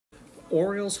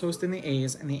Orioles hosting the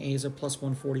A's, and the A's are plus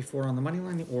 144 on the money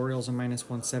line. The Orioles are minus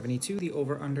 172. The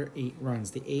over-under 8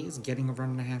 runs. The A's getting a run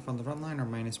and a half on the run line are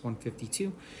minus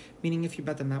 152, meaning if you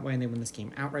bet them that way and they win this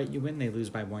game outright, you win. They lose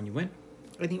by 1, you win.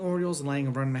 And the Orioles laying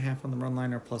a run and a half on the run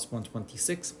line are plus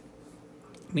 126,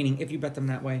 meaning if you bet them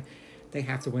that way, they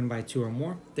have to win by 2 or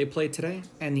more. They played today,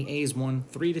 and the A's won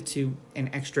 3-2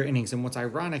 in extra innings. And what's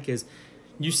ironic is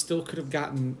you still could have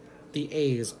gotten the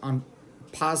A's on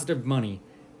positive money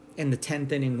in the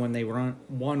 10th inning when they won,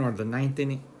 or the 9th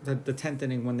inning, the 10th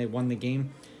inning when they won the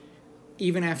game.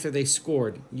 Even after they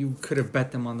scored, you could have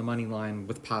bet them on the money line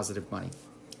with positive money.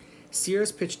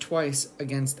 Sears pitched twice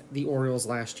against the Orioles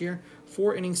last year.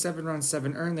 4 innings, 7 runs,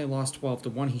 7 earned. They lost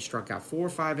 12-1. He struck out 4.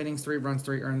 5 innings, 3 runs,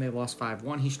 3 earned. They lost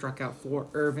 5-1. He struck out 4.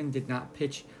 Irvin did not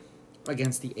pitch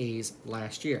against the A's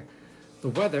last year. The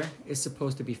weather is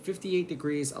supposed to be 58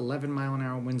 degrees,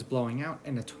 11-mile-an-hour winds blowing out,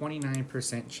 and a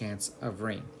 29% chance of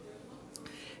rain.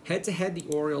 Head-to-head, the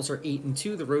Orioles are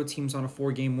 8-2. The road team's on a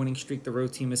 4-game winning streak. The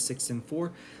road team is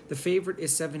 6-4. The favorite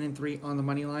is 7-3 on the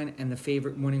money line, and the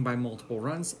favorite winning by multiple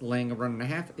runs, laying a run and a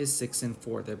half, is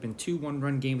 6-4. There have been 2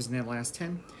 one-run games in their last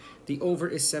 10. The over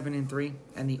is 7-3,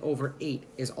 and the over 8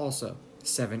 is also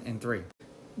 7-3.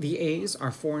 The A's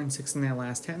are 4-6 in their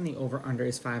last 10. The over-under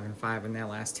is 5-5 in their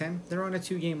last 10. They're on a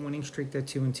 2-game winning streak. They're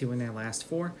 2-2 in their last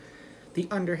 4. The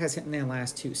under has hit in their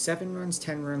last 2, 7 runs,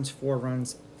 10 runs, 4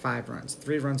 runs, 5 runs,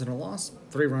 3 runs and a loss,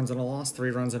 3 runs and a loss,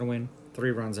 3 runs and a win,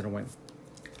 3 runs and a win.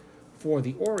 For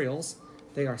the Orioles,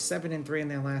 they are 7-3 in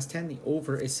their last 10. The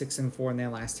over is 6-4 in their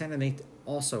last 10, and they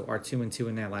also are 2-2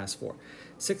 in their last 4.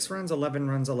 6 runs, 11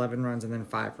 runs, 11 runs, and then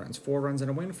 5 runs. 4 runs and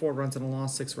a win, 4 runs and a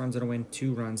loss, 6 runs and a win,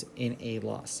 2 runs in a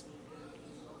loss.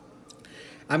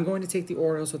 I'm going to take the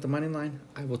Orioles with the money line.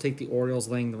 I will take the Orioles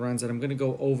laying the runs, and I'm going to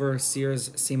go over.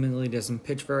 Sears seemingly doesn't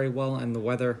pitch very well, and the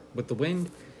weather with the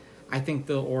wind, I think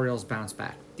the Orioles bounce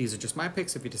back. These are just my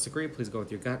picks. If you disagree, please go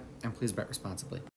with your gut, and please bet responsibly.